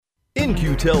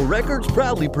In-Q-Tel Records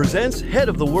proudly presents head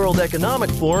of the World Economic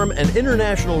Forum and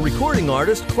international recording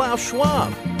artist Klaus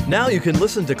Schwab. Now you can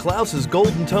listen to Klaus's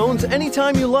golden tones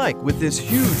anytime you like with this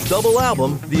huge double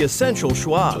album, The Essential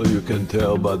Schwab. You can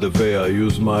tell by the way I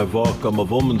use my voice, I'm a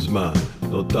woman's man.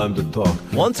 No time to talk.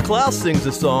 Once Klaus sings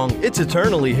a song, it's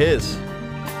eternally his.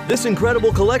 This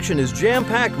incredible collection is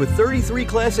jam-packed with 33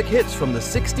 classic hits from the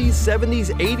 60s,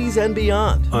 70s, 80s, and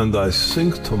beyond. And I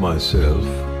think to myself,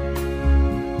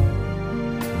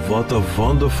 what a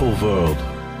wonderful world.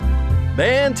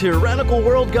 Man, tyrannical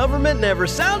world government never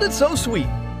sounded so sweet.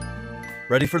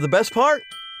 Ready for the best part?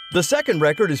 The second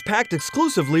record is packed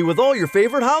exclusively with all your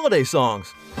favorite holiday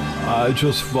songs. I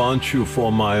just want you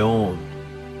for my own,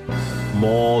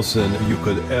 more than you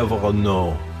could ever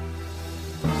know.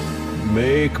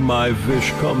 Make my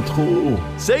wish come true.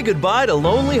 Say goodbye to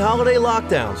lonely holiday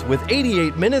lockdowns with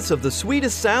 88 minutes of the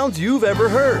sweetest sounds you've ever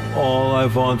heard. All I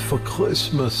want for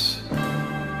Christmas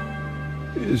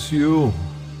is you,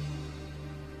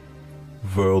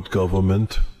 world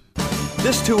government.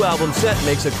 This two-album set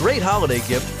makes a great holiday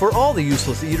gift for all the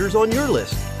useless eaters on your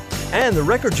list. And the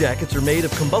record jackets are made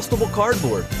of combustible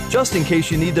cardboard, just in case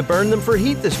you need to burn them for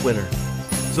heat this winter.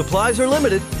 Supplies are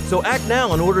limited, so act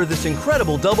now and order this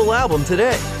incredible double album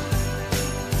today.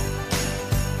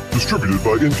 Distributed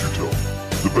by In-Q-Tel,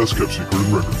 the best kept secret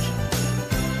in records.